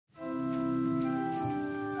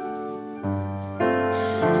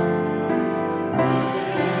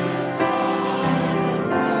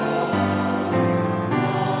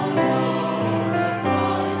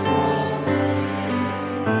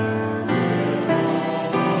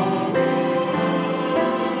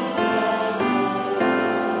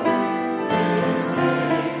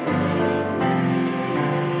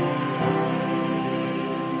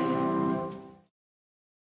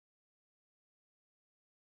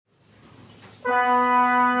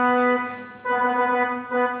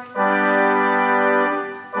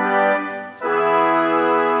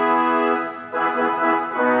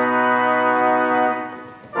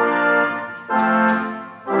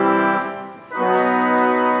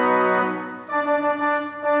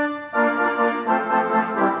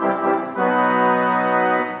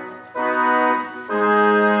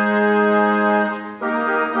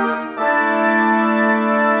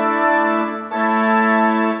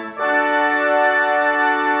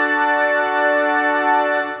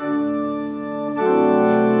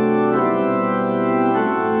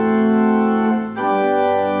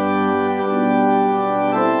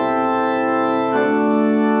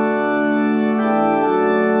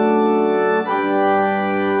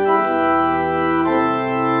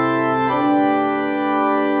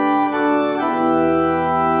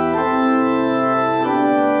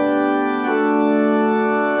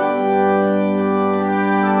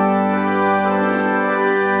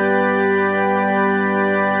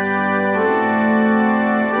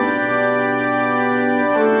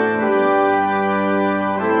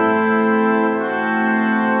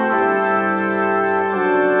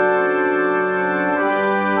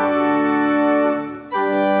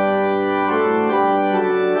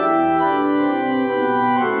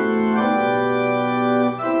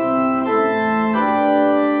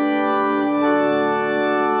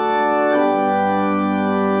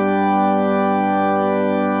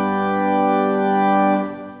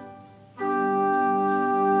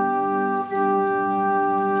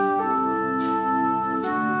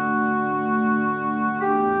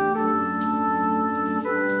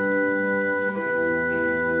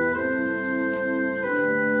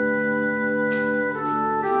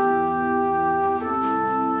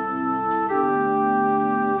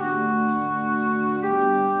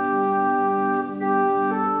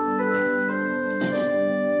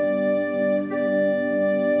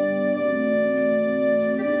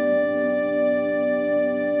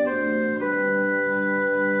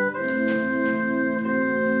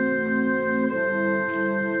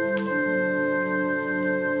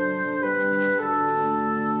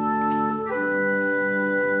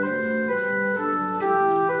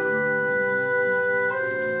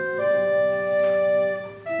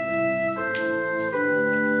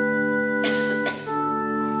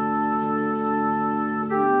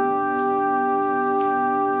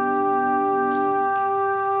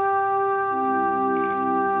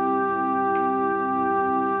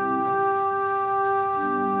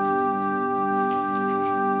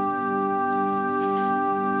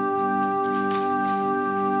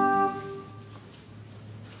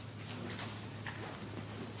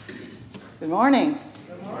Good morning.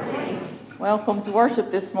 Good morning. Welcome to worship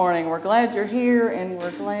this morning. We're glad you're here, and we're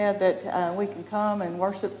glad that we can come and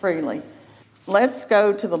worship freely. Let's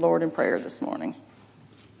go to the Lord in prayer this morning.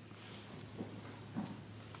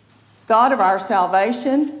 God of our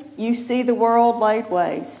salvation, you see the world laid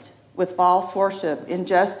waste with false worship,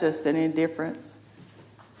 injustice, and indifference.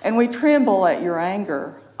 And we tremble at your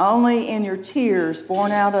anger. Only in your tears,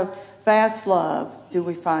 born out of vast love, do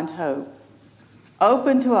we find hope.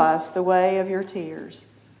 Open to us the way of your tears,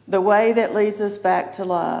 the way that leads us back to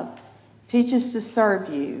love. Teach us to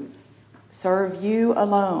serve you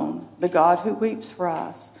alone, the God who weeps for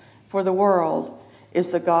us. For the world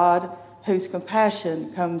is the God whose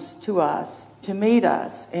compassion comes to us, to meet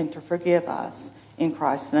us, and to forgive us. In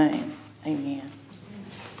Christ's name, amen.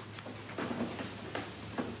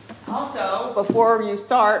 Also, before you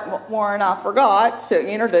start, Warren, I forgot to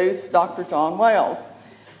introduce Dr. John Wells.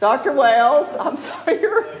 Dr. Wells, I'm sorry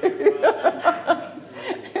you're here.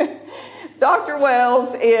 Dr.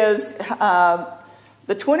 Wells is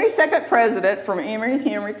the 22nd president from Emory and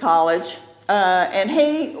Henry College, and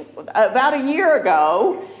he, about a year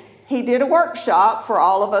ago, he did a workshop for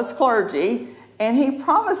all of us clergy, and he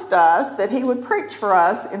promised us that he would preach for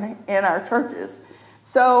us in our churches.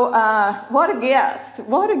 So what a gift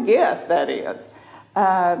that is.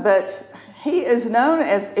 But he is known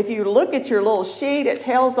as, if you look at your little sheet, it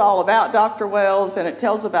tells all about Dr. Wells and it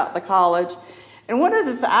tells about the college. And one of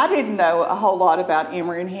the I didn't know a whole lot about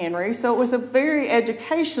Emory and Henry, so it was a very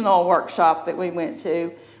educational workshop that we went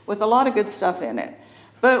to with a lot of good stuff in it.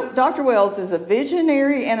 But Dr. Wells is a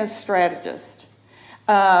visionary and a strategist.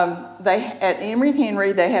 At Emory and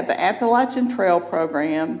Henry, they have the Appalachian Trail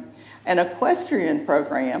program, an equestrian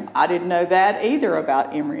program. I didn't know that either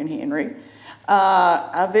about Emory and Henry.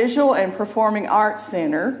 A visual and performing arts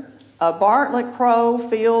center, a Bartlett Crow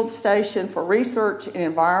field station for research in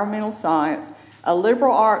environmental science, a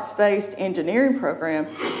liberal arts-based engineering program,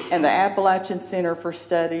 and the Appalachian Center for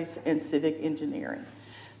Studies in Civic Engineering.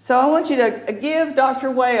 So I want you to give Dr.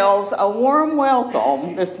 Wells a warm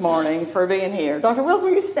welcome this morning for being here. Dr. Wells,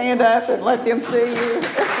 will you stand up and let them see you?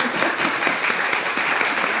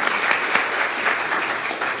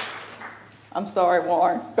 I'm sorry,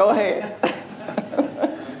 Warren. Go ahead.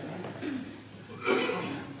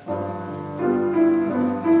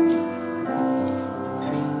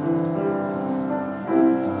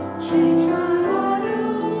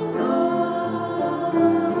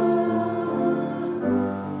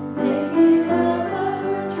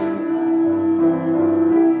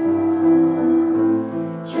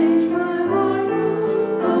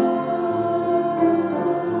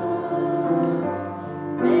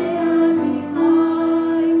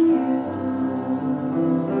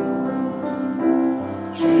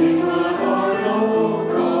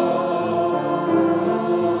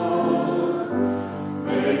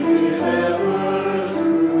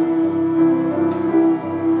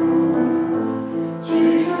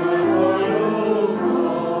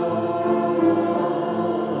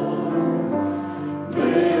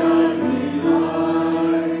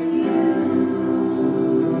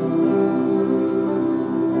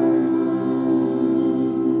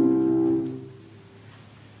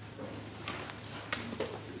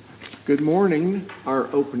 Good morning. Our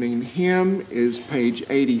opening hymn is page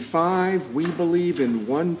 85. We believe in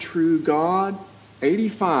one true God.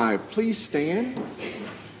 85. Please stand.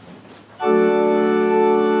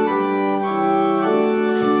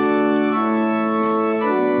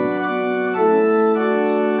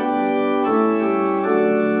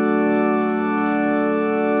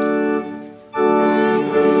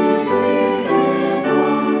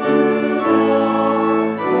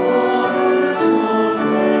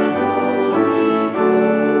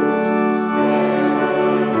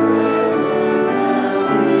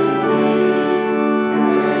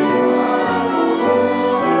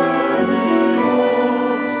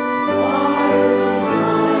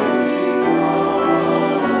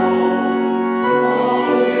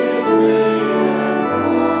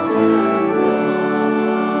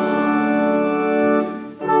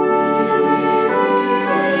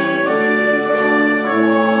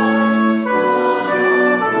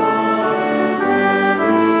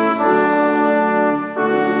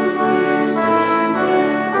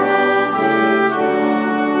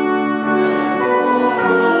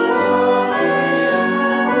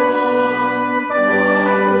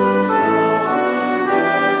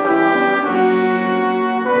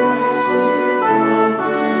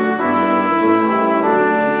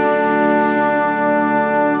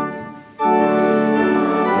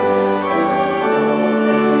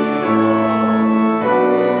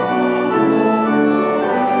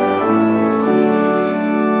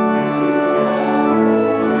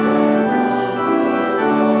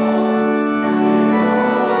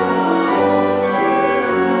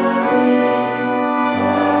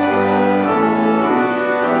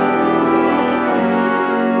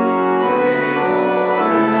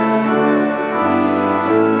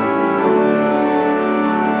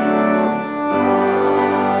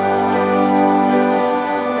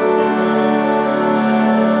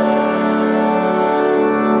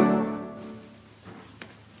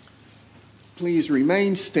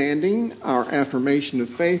 Remain standing. Our affirmation of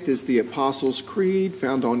faith is the Apostles' Creed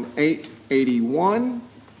found on 881.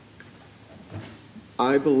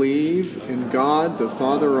 I believe in God the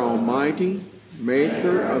Father Almighty,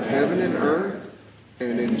 maker of heaven and earth,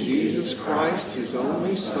 and in Jesus Christ, his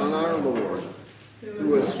only Son, our Lord, who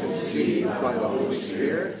was conceived by the Holy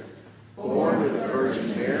Spirit, born of the Virgin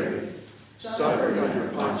Mary, suffered under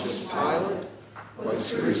Pontius Pilate,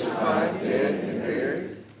 was crucified, dead, and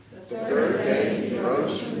buried. The third day he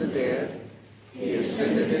rose from the dead. He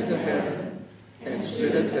ascended into heaven and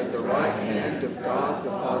sitteth at the right hand of God the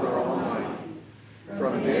Father Almighty.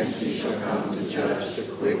 From thence he shall come to judge the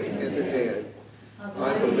quick and the dead.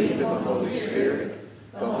 I believe in the Holy Spirit,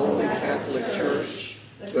 the Holy Catholic Church,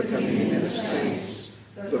 the communion of saints,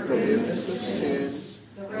 the forgiveness of sins,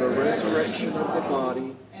 the resurrection of the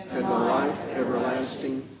body, and the life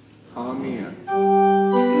everlasting. Amen.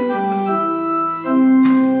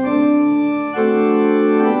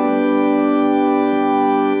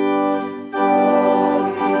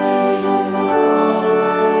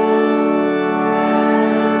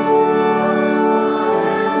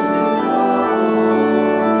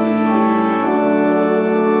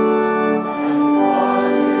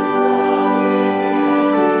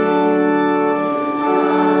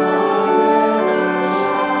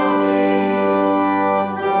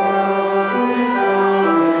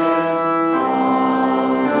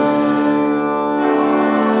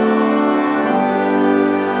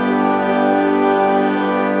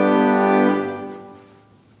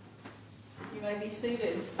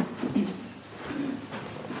 seated.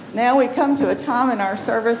 Now we come to a time in our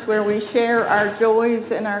service where we share our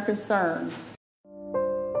joys and our concerns.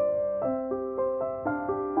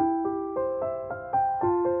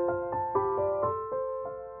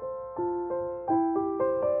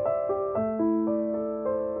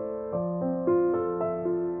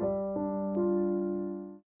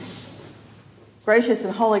 Gracious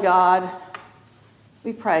and holy God,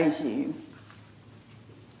 we praise you.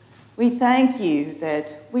 We thank you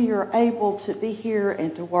that we are able to be here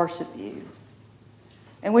and to worship you.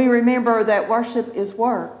 And we remember that worship is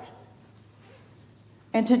work.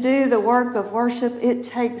 And to do the work of worship, it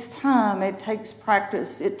takes time, it takes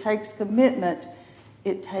practice, it takes commitment,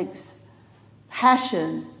 it takes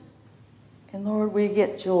passion. And Lord, we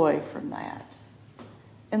get joy from that.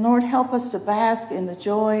 And Lord, help us to bask in the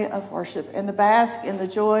joy of worship and to bask in the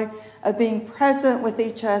joy of being present with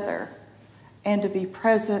each other and to be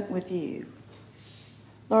present with you.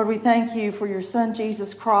 Lord, we thank you for your Son,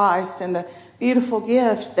 Jesus Christ, and the beautiful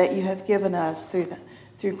gift that you have given us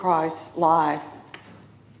through Christ's life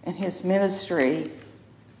and his ministry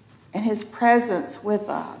and his presence with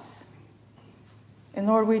us. And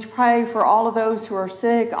Lord, we pray for all of those who are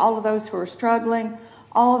sick, all of those who are struggling,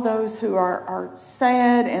 all of those who are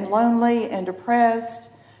sad and lonely and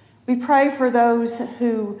depressed. We pray for those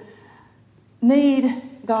who need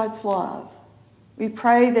God's love. We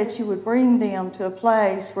pray that you would bring them to a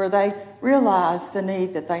place where they realize the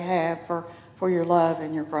need that they have for your love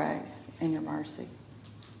and your grace and your mercy.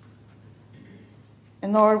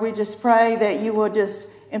 And Lord, we just pray that you will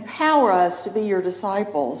just empower us to be your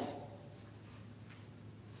disciples.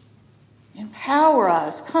 Empower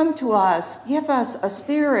us, come to us, give us a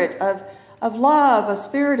spirit of love, a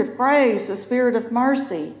spirit of grace, a spirit of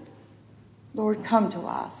mercy. Lord, come to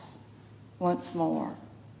us once more.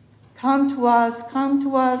 Come to us, come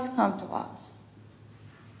to us, come to us.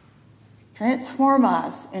 Transform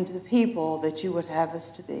us into the people that you would have us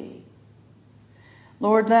to be.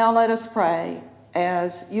 Lord, now let us pray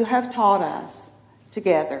as you have taught us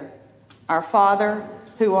together. Our Father,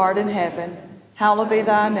 who art in heaven, hallowed be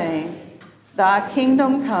thy name. Thy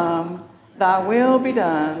kingdom come, thy will be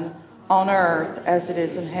done on earth as it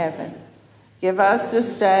is in heaven. Give us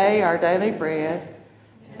this day our daily bread,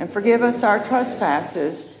 and forgive us our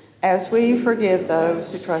trespasses as we forgive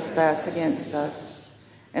those who trespass against us.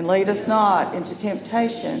 And lead us not into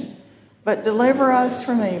temptation, but deliver us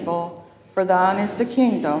from evil. For thine is the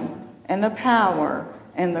kingdom, and the power,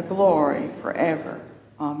 and the glory forever.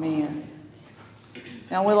 Amen.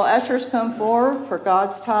 Now will the ushers come forward for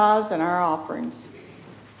God's tithes and our offerings.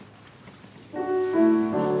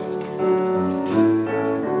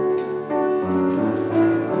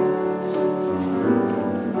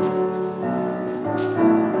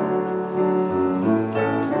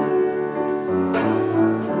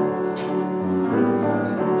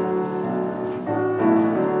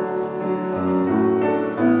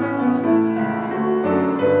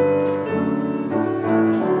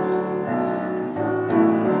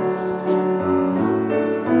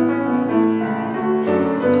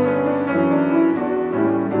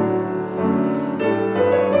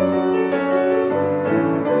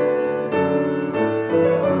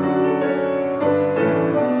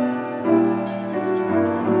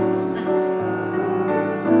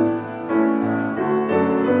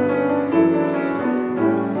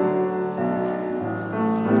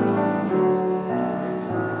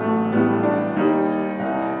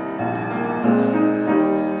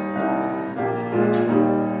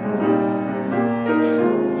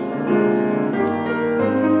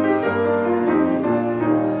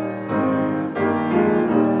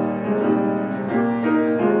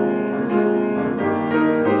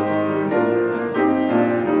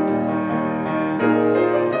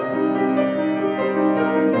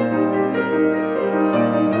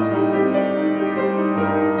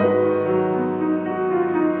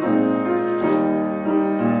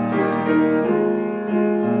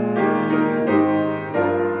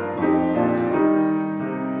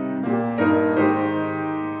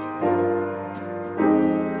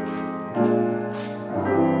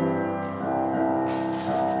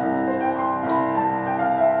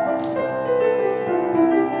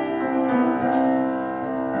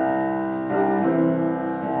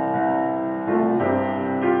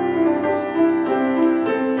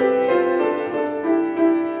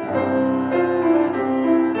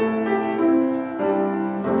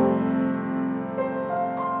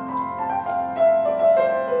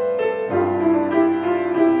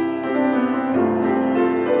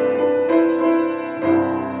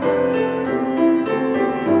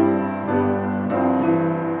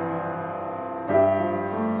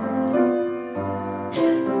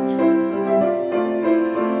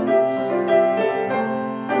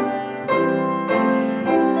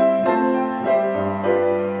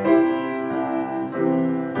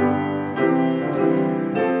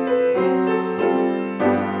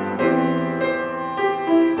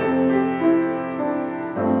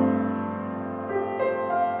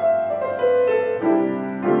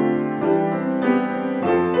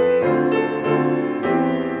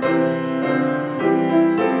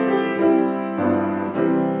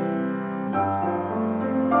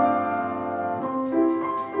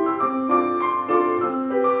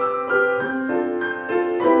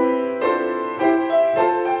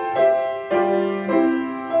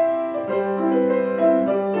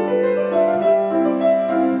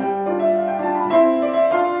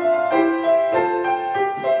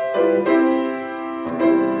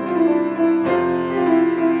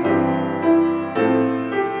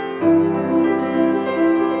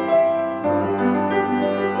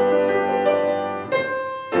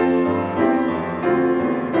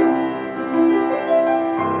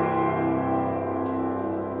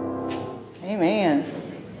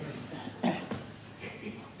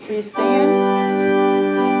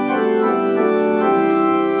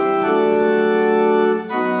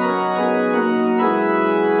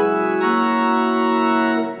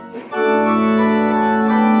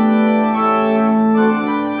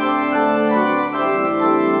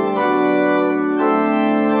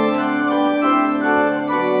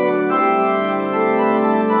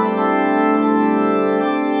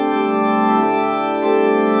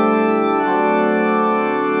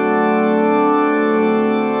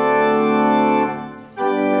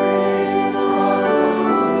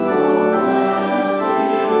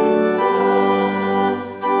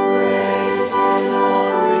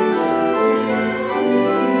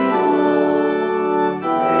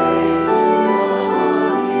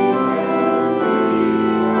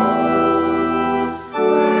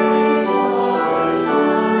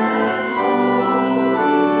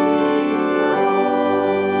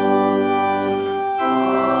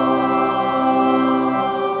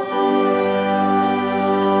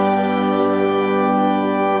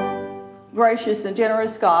 gracious and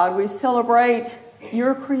generous God, we celebrate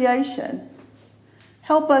your creation.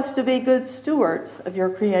 Help us to be good stewards of your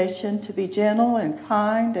creation, to be gentle and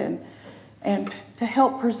kind and to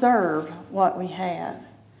help preserve what we have.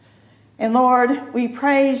 And Lord, we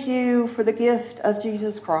praise you for the gift of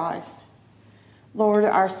Jesus Christ. Lord,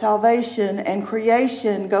 our salvation and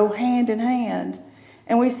creation go hand in hand,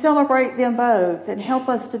 and we celebrate them both, and help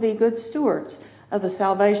us to be good stewards of the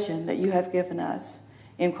salvation that you have given us.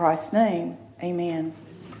 In Christ's name, amen.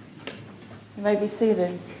 You may be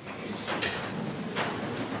seated.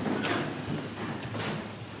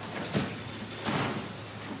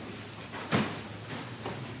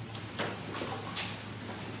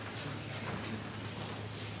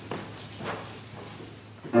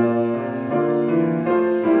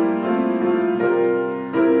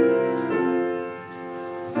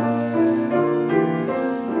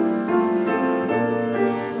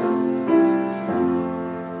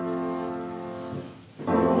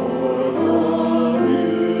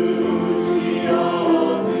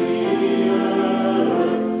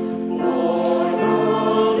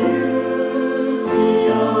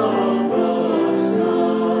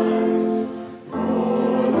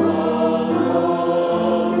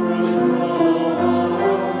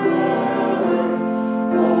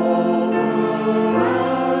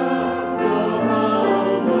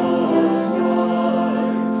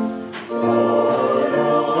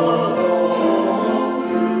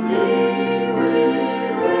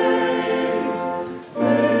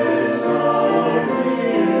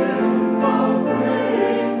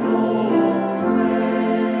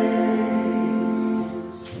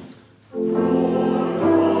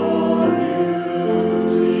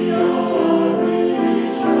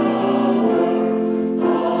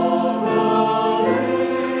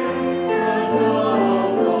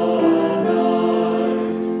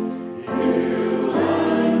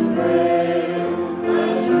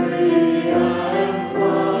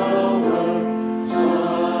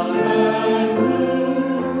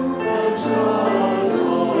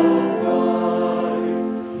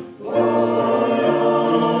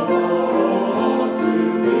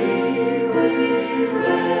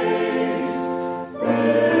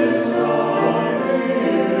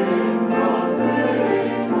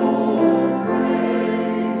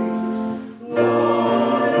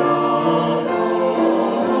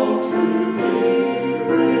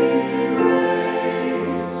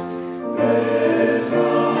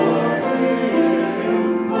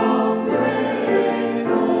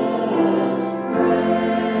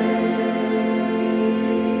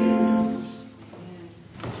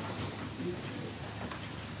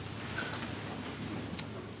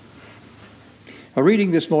 A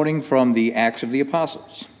reading this morning from the Acts of the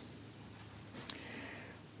Apostles.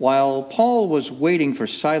 While Paul was waiting for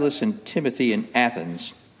Silas and Timothy in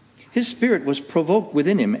Athens, his spirit was provoked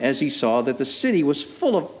within him as he saw that the city was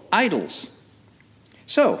full of idols.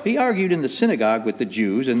 So he argued in the synagogue with the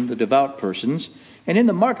Jews and the devout persons, and in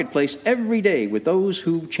the marketplace every day with those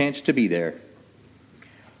who chanced to be there.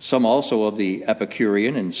 Some also of the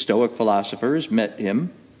Epicurean and Stoic philosophers met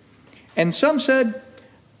him, and some said,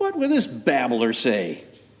 "What will this babbler say?"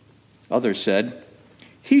 Others said,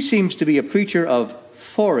 "He seems to be a preacher of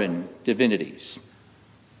foreign divinities,"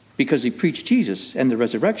 because he preached Jesus and the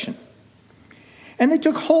resurrection. And they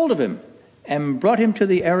took hold of him and brought him to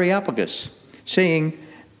the Areopagus, saying,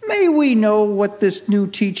 "May we know what this new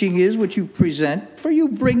teaching is which you present, for you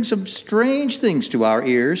bring some strange things to our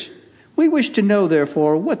ears. We wish to know,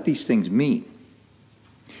 therefore, what these things mean."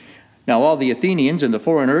 Now all the Athenians and the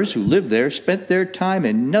foreigners who lived there spent their time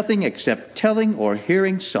in nothing except telling or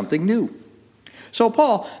hearing something new. So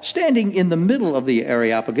Paul, standing in the middle of the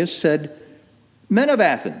Areopagus, said, "Men of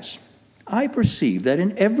Athens, I perceive that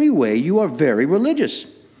in every way you are very religious.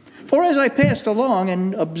 For as I passed along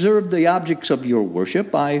and observed the objects of your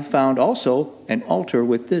worship, I found also an altar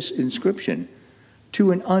with this inscription,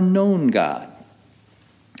 'To an unknown God.'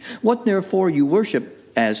 What therefore you worship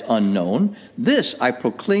as unknown, this I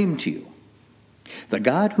proclaim to you. The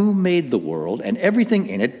God who made the world and everything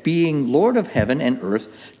in it, being Lord of heaven and earth,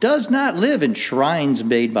 does not live in shrines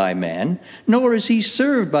made by man, nor is he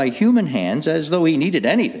served by human hands as though he needed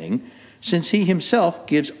anything, since he himself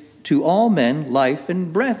gives to all men life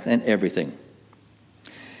and breath and everything.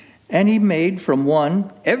 And he made from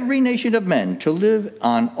one every nation of men to live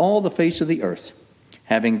on all the face of the earth,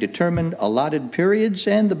 having determined allotted periods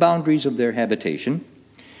and the boundaries of their habitation,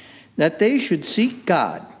 that they should seek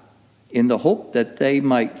God in the hope that they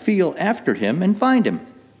might feel after him and find him.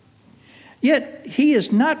 Yet he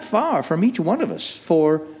is not far from each one of us,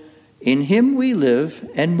 for in him we live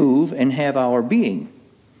and move and have our being.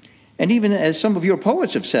 And even as some of your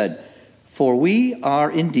poets have said, For we are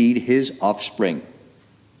indeed his offspring.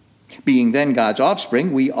 Being then God's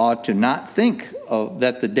offspring, we ought to not think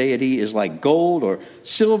that the deity is like gold or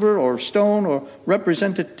silver or stone or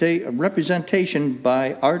representation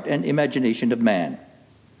by art and imagination of man.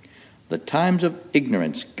 The times of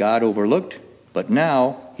ignorance God overlooked, but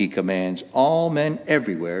now he commands all men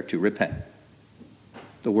everywhere to repent.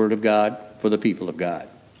 The word of God for the people of God.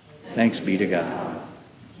 Thanks be to God.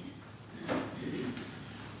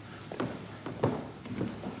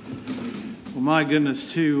 Well, my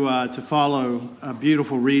goodness, to follow a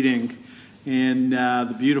beautiful reading and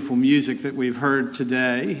the beautiful music that we've heard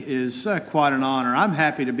today is quite an honor. I'm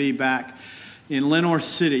happy to be back in Lenoir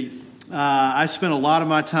City. I spent a lot of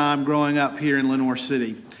my time growing up here in Lenoir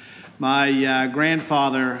City. My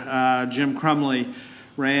grandfather, Jim Crumley,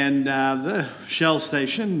 ran the Shell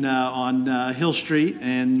station on Hill Street,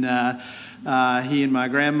 and he and my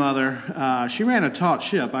grandmother, she ran a taut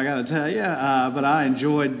ship, I got to tell you, but I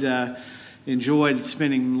enjoyed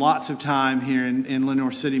spending lots of time here in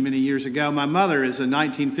Lenoir City many years ago. My mother is a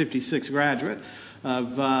 1956 graduate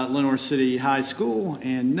of Lenoir City High School,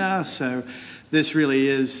 and so this really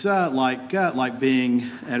is like being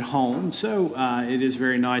at home. So it is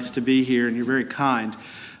very nice to be here, and you're very kind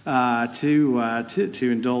to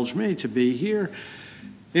indulge me to be here.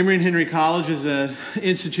 Emory and Henry College is an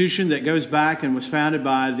institution that goes back and was founded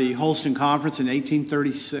by the Holston Conference in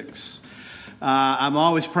 1836. I'm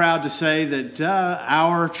always proud to say that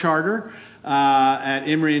our charter at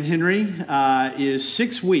Emory and Henry is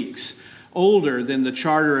 6 weeks older than the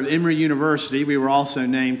charter of Emory University. We were also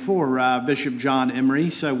named for Bishop John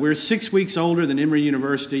Emory, so we're 6 weeks older than Emory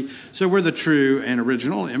University, so we're the true and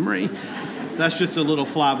original Emory. That's just a little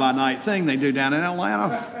fly-by-night thing they do down in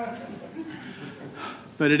Atlanta.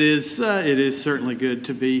 But it is certainly good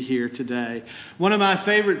to be here today. One of my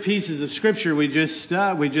favorite pieces of scripture we just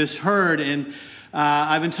heard, and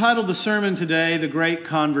I've entitled the sermon today, "The Great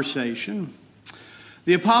Conversation."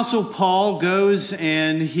 The Apostle Paul goes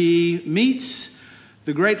and he meets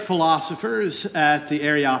the great philosophers at the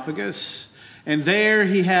Areopagus, and there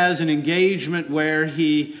he has an engagement where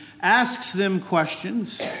he asks them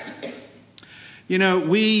questions. You know,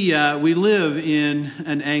 we live in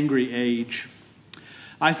an angry age.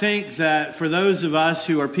 I think that for those of us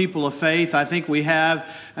who are people of faith, I think we have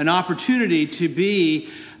an opportunity to be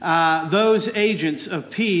those agents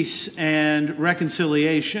of peace and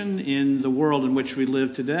reconciliation in the world in which we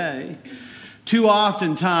live today. Too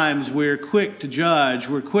often times we're quick to judge,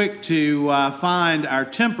 we're quick to find our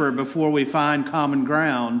temper before we find common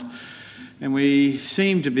ground. And we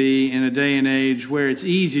seem to be in a day and age where it's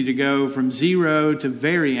easy to go from zero to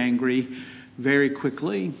very angry very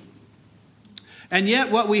quickly. And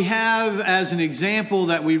yet what we have as an example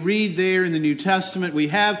that we read there in the New Testament, we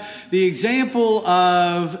have the example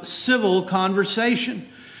of civil conversation.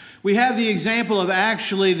 We have the example of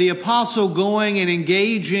actually the apostle going and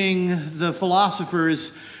engaging the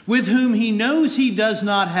philosophers with whom he knows he does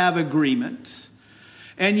not have agreement.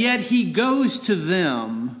 And yet he goes to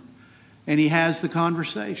them and he has the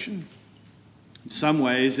conversation. In some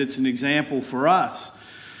ways, it's an example for us.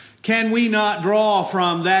 Can we not draw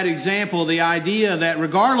from that example the idea that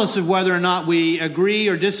regardless of whether or not we agree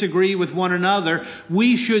or disagree with one another,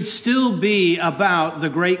 we should still be about the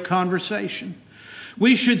great conversation?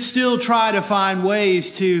 We should still try to find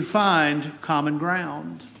ways to find common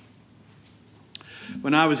ground.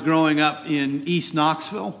 When I was growing up in East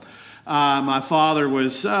Knoxville, my father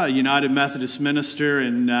was a United Methodist minister,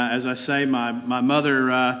 and as I say, my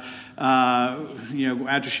mother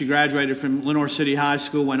after she graduated from Lenoir City High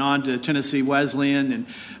School, went on to Tennessee Wesleyan, and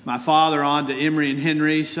my father on to Emory and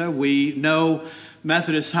Henry. So we know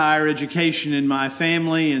Methodist higher education in my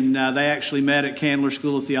family, and they actually met at Candler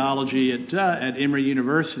School of Theology at Emory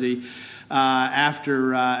University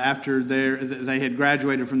after they had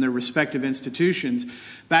graduated from their respective institutions.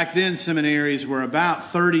 Back then, seminaries were about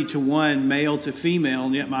 30-1 male to female,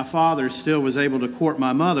 and yet my father still was able to court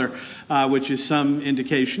my mother, which is some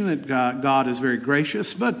indication that God is very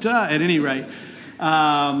gracious. But at any rate,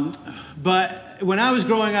 but when I was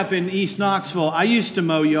growing up in East Knoxville, I used to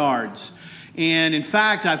mow yards. And in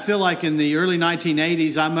fact, I feel like in the early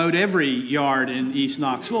 1980s, I mowed every yard in East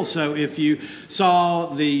Knoxville. So if you saw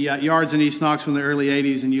the yards in East Knoxville in the early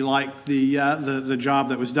 80s and you liked the job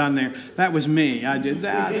that was done there, that was me. I did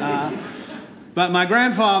that. But my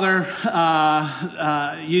grandfather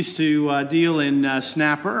used to deal in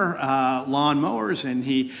snapper lawnmowers, and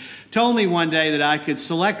he told me one day that I could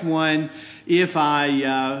select one if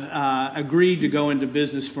I agreed to go into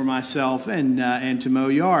business for myself and to mow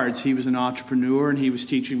yards. He was an entrepreneur, and he was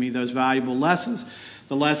teaching me those valuable lessons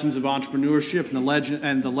the lessons of entrepreneurship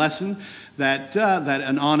and the lesson that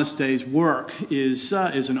an honest day's work is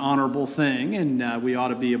an honorable thing, and we ought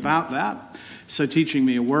to be about that. So teaching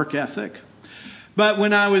me a work ethic. But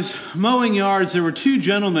when I was mowing yards, there were two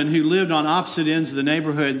gentlemen who lived on opposite ends of the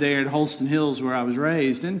neighborhood there at Holston Hills where I was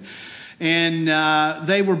raised. And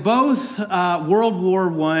they were both World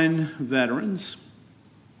War I veterans.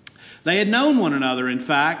 They had known one another, in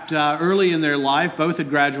fact, early in their life. Both had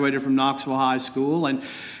graduated from Knoxville High School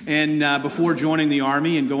and before joining the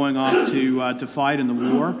Army and going off to fight in the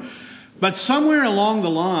war. But somewhere along the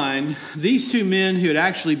line, these two men who had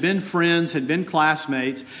actually been friends, had been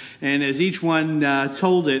classmates, and as each one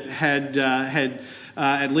told it, had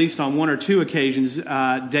at least on one or two occasions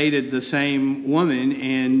dated the same woman,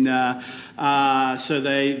 and so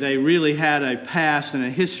they really had a past and a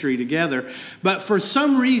history together. But for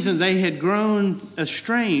some reason, they had grown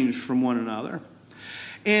estranged from one another.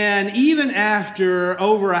 And even after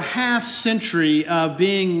over a half century of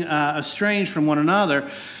being estranged from one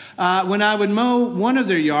another, when I would mow one of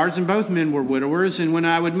their yards, and both men were widowers, and when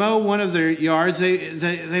I would mow one of their yards,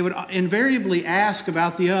 they would invariably ask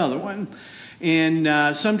about the other one,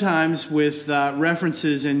 and sometimes with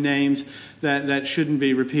references and names that shouldn't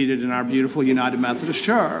be repeated in our beautiful United Methodist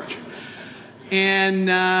Church. And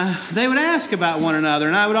they would ask about one another,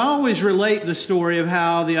 and I would always relate the story of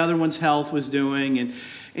how the other one's health was doing,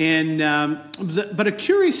 but a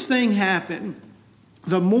curious thing happened.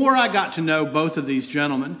 The more I got to know both of these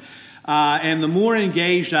gentlemen, and the more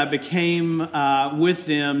engaged I became with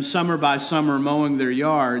them summer by summer mowing their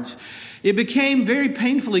yards, it became very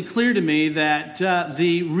painfully clear to me that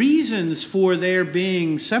the reasons for their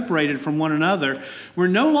being separated from one another were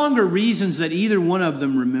no longer reasons that either one of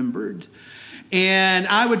them remembered. And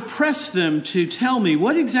I would press them to tell me,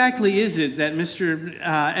 what exactly is it that Mr.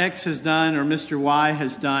 X has done or Mr. Y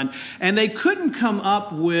has done? And they couldn't come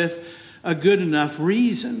up with a good enough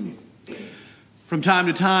reason. From time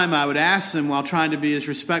to time, I would ask them, while trying to be as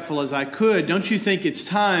respectful as I could, don't you think it's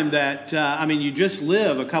time that, you just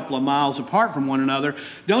live a couple of miles apart from one another.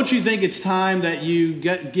 Don't you think it's time that you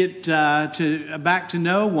get back to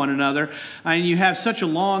know one another? And you have such a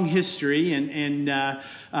long history, and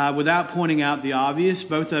without pointing out the obvious,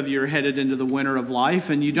 both of you are headed into the winter of life,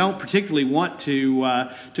 and you don't particularly want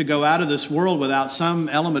to go out of this world without some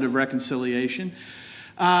element of reconciliation.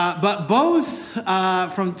 But both,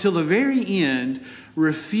 till the very end,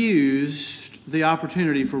 refused the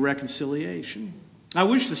opportunity for reconciliation. I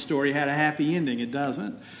wish the story had a happy ending. It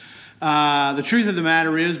doesn't. The truth of the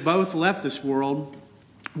matter is, both left this world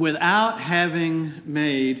without having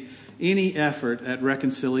made any effort at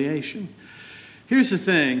reconciliation. Here's the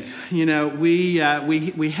thing, we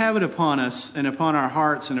have it upon us and upon our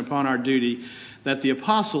hearts and upon our duty that the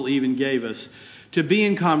apostle even gave us, to be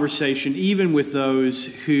in conversation even with those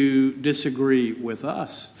who disagree with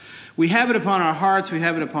us. We have it upon our hearts, we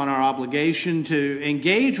have it upon our obligation to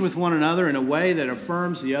engage with one another in a way that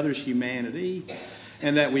affirms the other's humanity,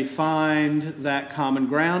 and that we find that common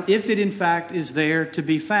ground. If it in fact is there to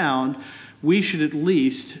be found, we should at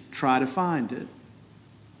least try to find it.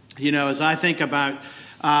 As I think about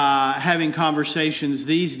having conversations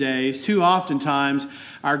these days, too oftentimes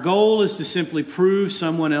our goal is to simply prove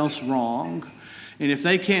someone else wrong. And if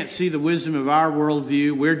they can't see the wisdom of our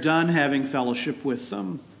worldview, we're done having fellowship with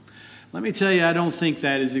them. Let me tell you, I don't think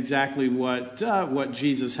that is exactly what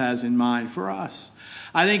Jesus has in mind for us.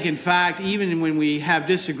 I think, in fact, even when we have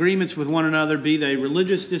disagreements with one another, be they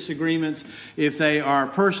religious disagreements, if they are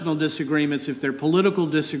personal disagreements, if they're political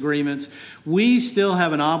disagreements, we still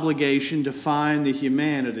have an obligation to find the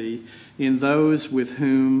humanity in those with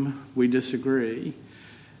whom we disagree.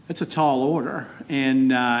 It's a tall order,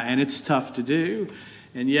 and it's tough to do.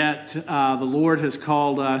 And yet, the Lord has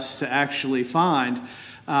called us to actually find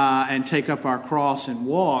and take up our cross and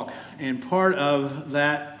walk. And part of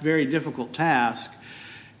that very difficult task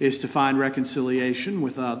is to find reconciliation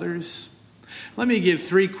with others. Let me give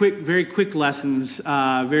three very quick lessons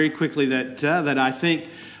very quickly that I think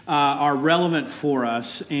are relevant for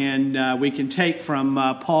us, and we can take from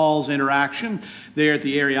Paul's interaction there at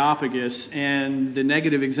the Areopagus and the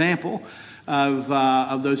negative example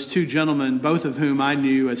of those two gentlemen, both of whom I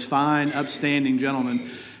knew as fine, upstanding gentlemen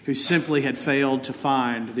who simply had failed to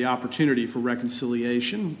find the opportunity for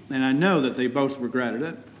reconciliation, and I know that they both regretted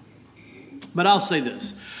it. But I'll say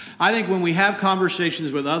this. I think when we have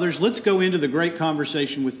conversations with others, let's go into the great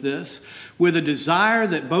conversation with this, with a desire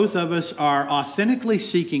that both of us are authentically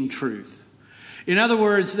seeking truth. In other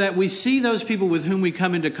words, that we see those people with whom we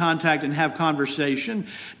come into contact and have conversation,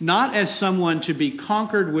 not as someone to be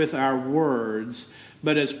conquered with our words,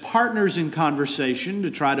 but as partners in conversation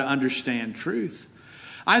to try to understand truth.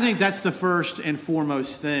 I think that's the first and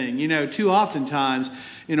foremost thing. You know, too oftentimes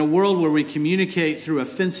in a world where we communicate through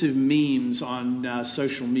offensive memes on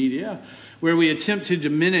social media, where we attempt to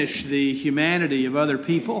diminish the humanity of other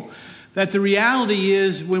people, that the reality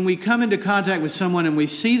is when we come into contact with someone and we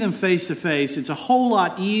see them face to face, it's a whole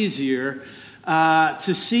lot easier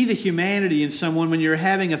to see the humanity in someone when you're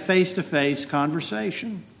having a face-to-face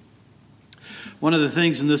conversation. One of the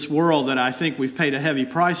things in this world that I think we've paid a heavy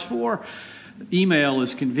price for, email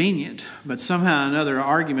is convenient, but somehow or another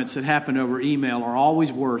arguments that happen over email are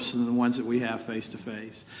always worse than the ones that we have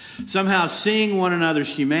face-to-face. Somehow seeing one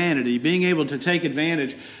another's humanity, being able to take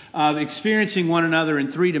advantage of experiencing one another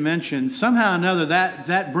in 3 dimensions, somehow or another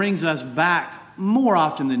that brings us back more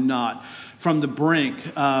often than not from the brink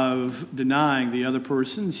of denying the other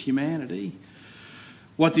person's humanity.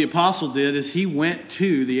 What the apostle did is he went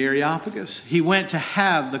to the Areopagus. He went to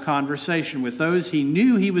have the conversation with those he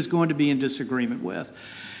knew he was going to be in disagreement with.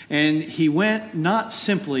 And he went not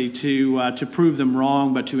simply to prove them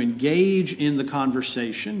wrong, but to engage in the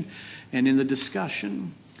conversation and in the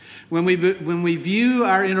discussion. When we view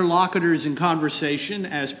our interlocutors in conversation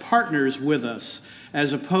as partners with us,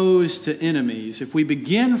 as opposed to enemies, if we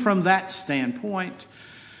begin from that standpoint,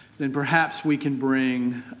 then perhaps we can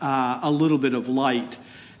bring a little bit of light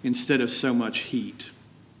instead of so much heat.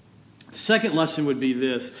 The second lesson would be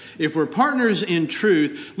this: if we're partners in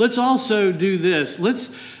truth, let's also do this.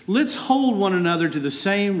 Let's hold one another to the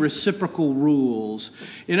same reciprocal rules.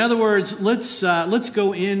 In other words, let's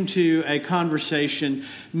go into a conversation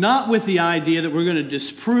not with the idea that we're going to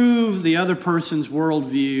disprove the other person's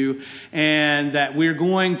worldview and that we're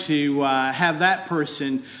going to have that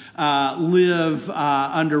person live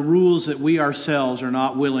under rules that we ourselves are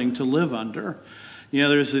not willing to live under. You know,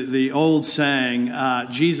 there's the old saying,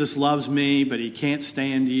 Jesus loves me, but he can't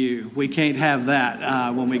stand you. We can't have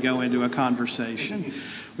that when we go into a conversation.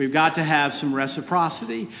 We've got to have some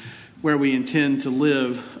reciprocity where we intend to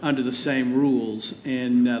live under the same rules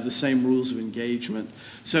and the same rules of engagement.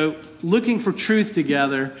 So looking for truth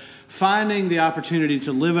together, finding the opportunity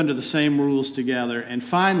to live under the same rules together, and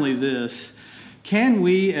finally this: can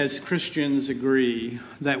we as Christians agree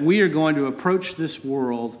that we are going to approach this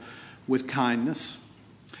world with kindness?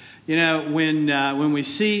 You know, when we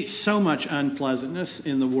see so much unpleasantness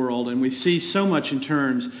in the world and we see so much in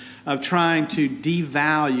terms of trying to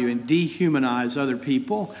devalue and dehumanize other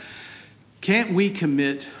people, can't we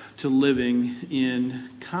commit to living in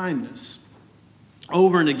kindness?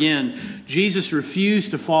 Over and again, Jesus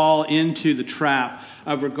refused to fall into the trap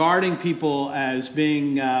of regarding people as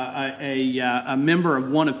being a member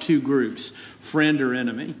of one of 2 groups, friend or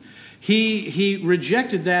enemy. He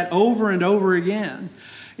rejected that over and over again.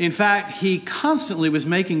 In fact, he constantly was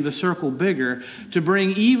making the circle bigger to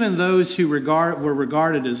bring even those who were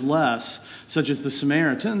regarded as less, such as the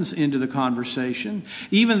Samaritans, into the conversation.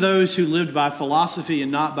 Even those who lived by philosophy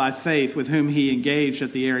and not by faith, with whom he engaged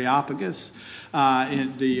at the Areopagus,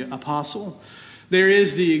 the apostle. There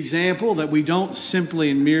is the example that we don't simply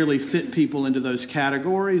and merely fit people into those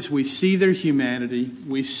categories. We see their humanity.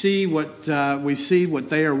 We see what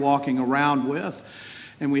they are walking around with,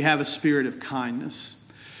 and we have a spirit of kindness.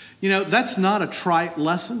 You know, that's not a trite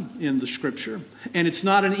lesson in the Scripture, and it's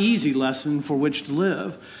not an easy lesson for which to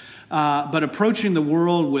live. But approaching the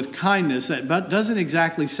world with kindness, that doesn't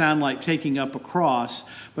exactly sound like taking up a cross,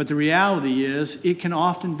 but the reality is it can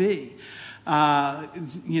often be.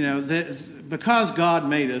 Because God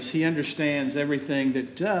made us, he understands everything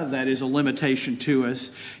that is a limitation to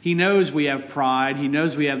us. He knows we have pride. He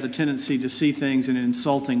knows we have the tendency to see things in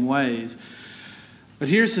insulting ways. But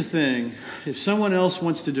here's the thing. If someone else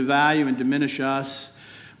wants to devalue and diminish us,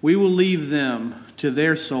 we will leave them to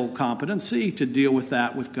their sole competency to deal with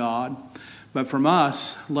that with God. But from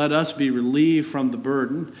us, let us be relieved from the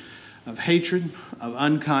burden of hatred, of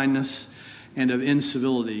unkindness, and of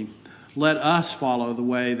incivility. Let us follow the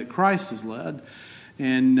way that Christ has led,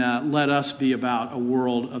 and let us be about a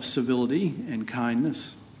world of civility and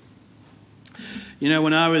kindness. You know,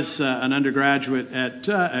 when I was an undergraduate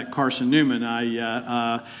at Carson Newman,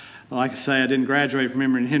 like I say, I didn't graduate from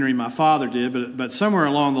Emory and Henry. My father did, but somewhere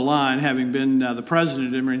along the line, having been the president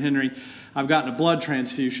of Emory and Henry, I've gotten a blood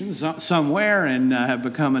transfusion somewhere and have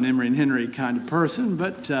become an Emory and Henry kind of person.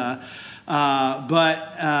 But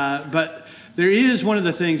there is one of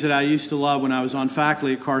the things that I used to love when I was on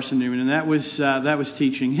faculty at Carson Newman, and that was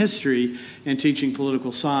teaching history and teaching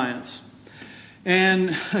political science.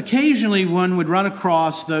 And occasionally one would run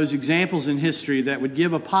across those examples in history that would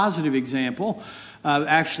give a positive example of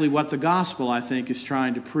actually what the gospel, I think, is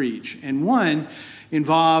trying to preach. And one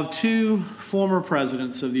involved 2 former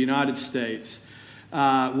presidents of the United States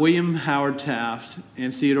William Howard Taft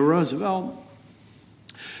and Theodore Roosevelt.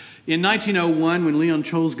 In 1901, when Leon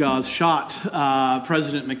Czolgosz shot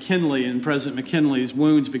President McKinley, and President McKinley's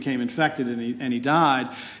wounds became infected and he died,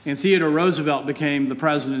 and Theodore Roosevelt became the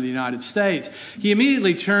President of the United States, he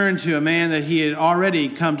immediately turned to a man that he had already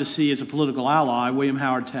come to see as a political ally, William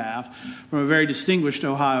Howard Taft, from a very distinguished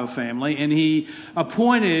Ohio family, and he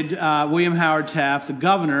appointed William Howard Taft the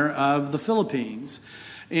governor of the Philippines.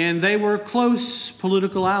 And they were close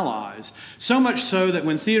political allies. So much so that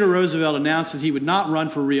when Theodore Roosevelt announced that he would not run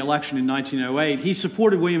for re-election in 1908, he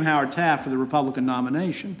supported William Howard Taft for the Republican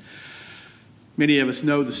nomination. Many of us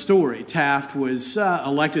know the story. Taft was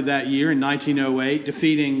elected that year in 1908,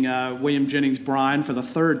 defeating William Jennings Bryan for the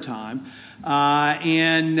third time,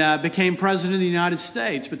 and became President of the United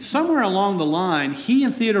States. But somewhere along the line, he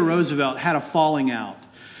and Theodore Roosevelt had a falling out.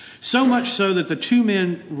 So much so that the two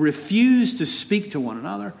men refused to speak to one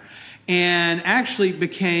another and actually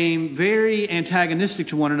became very antagonistic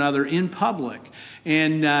to one another in public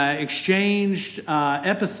and exchanged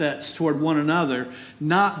epithets toward one another,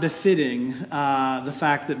 not befitting the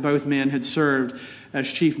fact that both men had served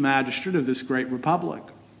as chief magistrate of this great republic.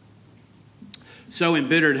 So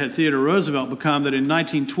embittered had Theodore Roosevelt become that in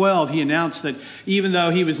 1912 he announced that even though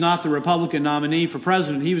he was not the Republican nominee for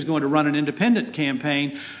president, he was going to run an independent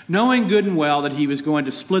campaign, knowing good and well that he was going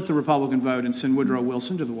to split the Republican vote and send Woodrow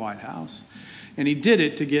Wilson to the White House. And he did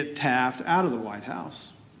it to get Taft out of the White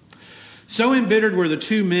House. So embittered were the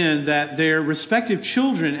two men that their respective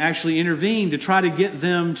children actually intervened to try to get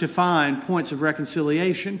them to find points of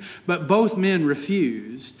reconciliation, but both men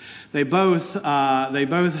refused. They both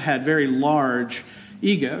had very large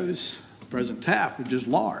egos. President Taft was just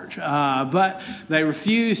large, but they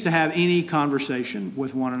refused to have any conversation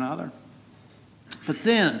with one another. But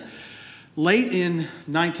then, late in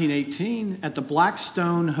 1918, at the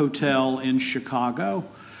Blackstone Hotel in Chicago,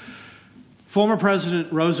 former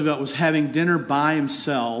President Roosevelt was having dinner by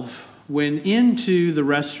himself when into the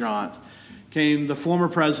restaurant came the former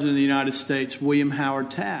President of the United States, William Howard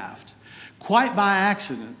Taft. Quite by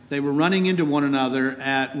accident, they were running into one another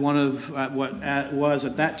at what was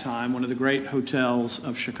at that time one of the great hotels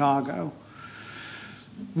of Chicago.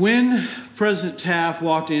 When President Taft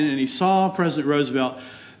walked in and he saw President Roosevelt,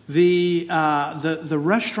 the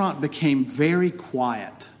restaurant became very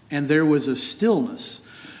quiet, and there was a stillness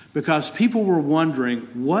because people were wondering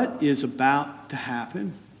what is about to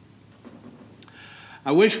happen.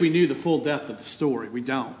 I wish we knew the full depth of the story. We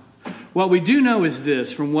don't. What we do know is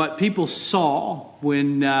this, from what people saw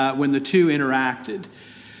when the two interacted.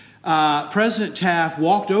 President Taft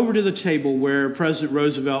walked over to the table where President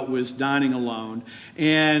Roosevelt was dining alone.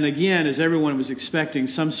 And again, as everyone was expecting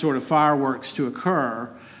some sort of fireworks to occur,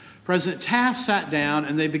 President Taft sat down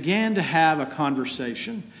and they began to have a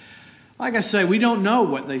conversation. Like I say, we don't know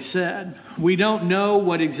what they said. We don't know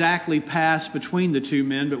what exactly passed between the two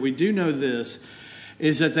men, but we do know this,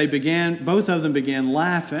 is that both of them began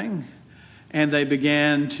laughing, and they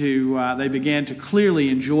began to clearly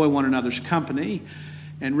enjoy one another's company,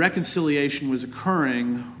 and reconciliation was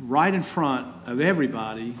occurring right in front of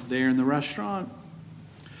everybody there in the restaurant.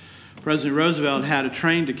 President Roosevelt had a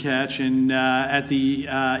train to catch, and at the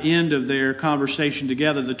end of their conversation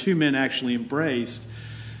together, the two men actually embraced,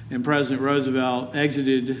 and President Roosevelt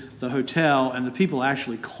exited the hotel, and the people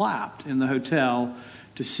actually clapped in the hotel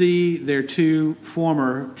to see their two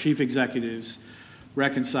former chief executives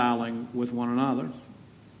reconciling with one another.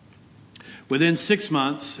 Within 6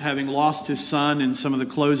 months, having lost his son in some of the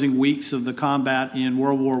closing weeks of the combat in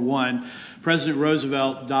World War I, President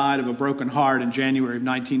Roosevelt died of a broken heart in January of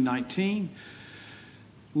 1919.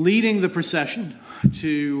 Leading the procession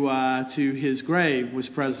to his grave was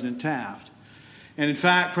President Taft. And in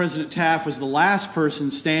fact, President Taft was the last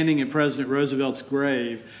person standing at President Roosevelt's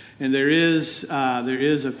grave. And there is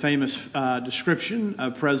a famous description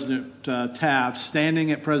of President Taft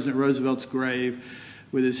standing at President Roosevelt's grave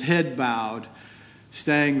with his head bowed,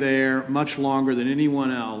 staying there much longer than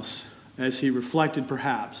anyone else as he reflected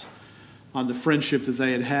perhaps on the friendship that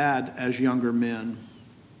they had had as younger men.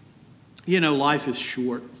 You know, life is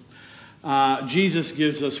short. Jesus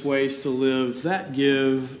gives us ways to live that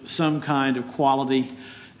give some kind of quality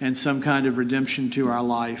and some kind of redemption to our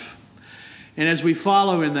life. And as we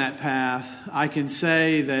follow in that path, I can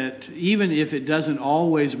say that even if it doesn't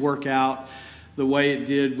always work out the way it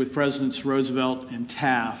did with Presidents Roosevelt and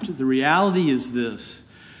Taft, the reality is this: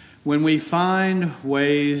 when we find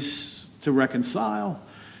ways to reconcile,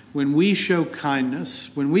 when we show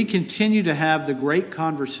kindness, when we continue to have the great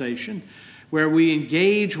conversation where we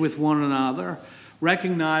engage with one another,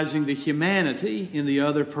 recognizing the humanity in the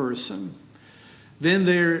other person, then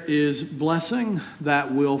there is blessing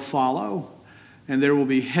that will follow, and there will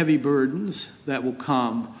be heavy burdens that will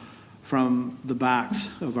come from the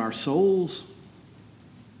backs of our souls.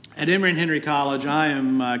 At Emory and Henry College, I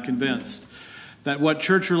am convinced that what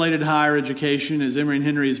church-related higher education, as Emory and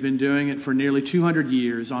Henry has been doing it for nearly 200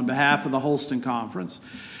 years on behalf of the Holston Conference,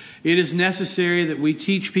 it is necessary that we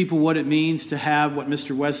teach people what it means to have what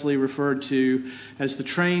Mr. Wesley referred to as the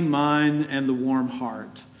trained mind and the warm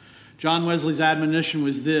heart. John Wesley's admonition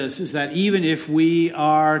was this, is that even if we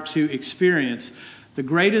are to experience the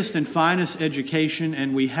greatest and finest education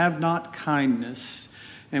and we have not kindness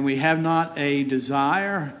and we have not a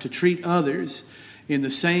desire to treat others in the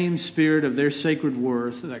same spirit of their sacred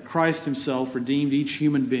worth that Christ himself redeemed each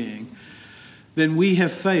human being, then we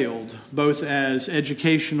have failed both as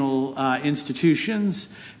educational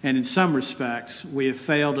institutions, and in some respects we have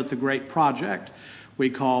failed at the great project we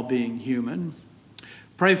call being human.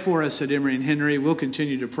 Pray for us at Emory and Henry. We'll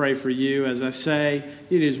continue to pray for you. As I say,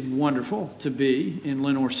 it is wonderful to be in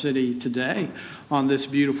Lenoir City today on this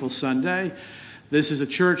beautiful Sunday. This is a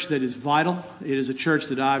church that is vital. It is a church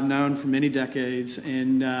that I've known for many decades,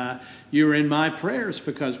 and you're in my prayers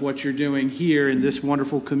because what you're doing here in this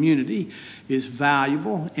wonderful community is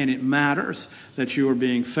valuable, and it matters that you are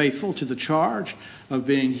being faithful to the charge of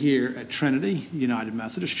being here at Trinity United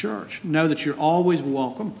Methodist Church. Know that you're always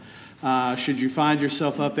welcome. Should you find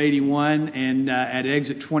yourself up 81 and at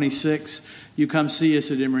exit 26, you come see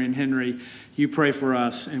us at Emory and Henry. You pray for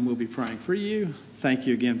us, and we'll be praying for you. Thank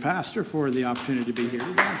you again, Pastor, for the opportunity to be here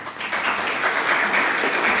today.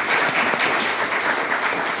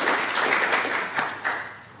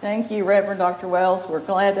 Thank you, Reverend Dr. Wells. We're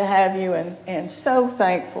glad to have you and so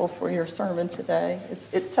thankful for your sermon today.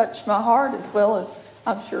 It touched my heart as well as,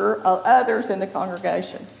 I'm sure, others in the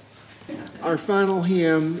congregation. Our final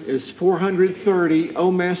hymn is 430,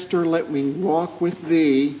 O Master, Let Me Walk With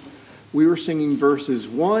Thee. We were singing verses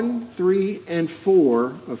 1, 3, and 4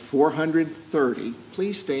 of 430.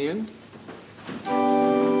 Please stand.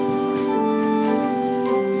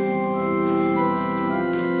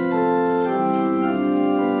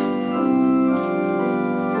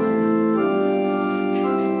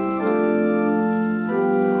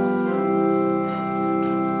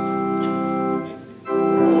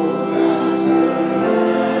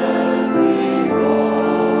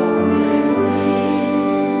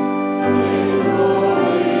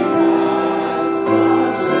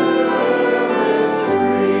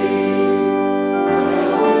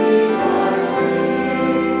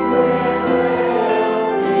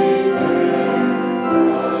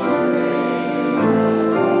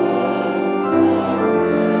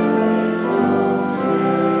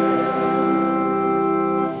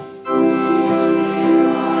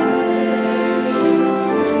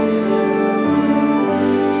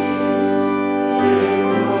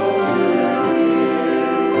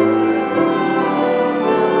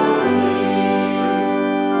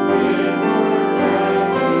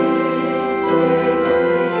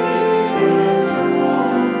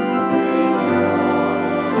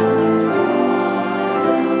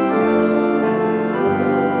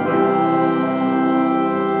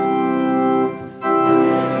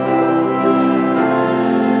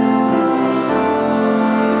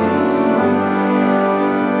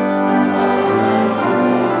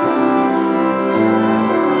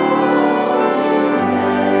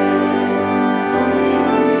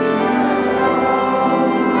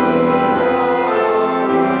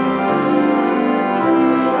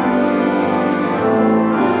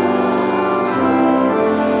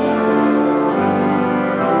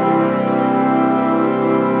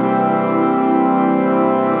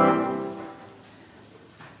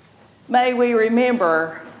 May we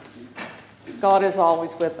remember God is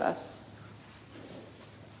always with us.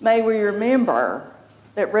 May we remember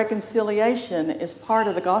that reconciliation is part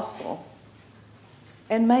of the gospel.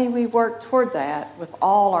 And may we work toward that with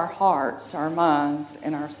all our hearts, our minds,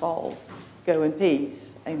 and our souls. Go in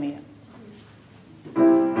peace. Amen.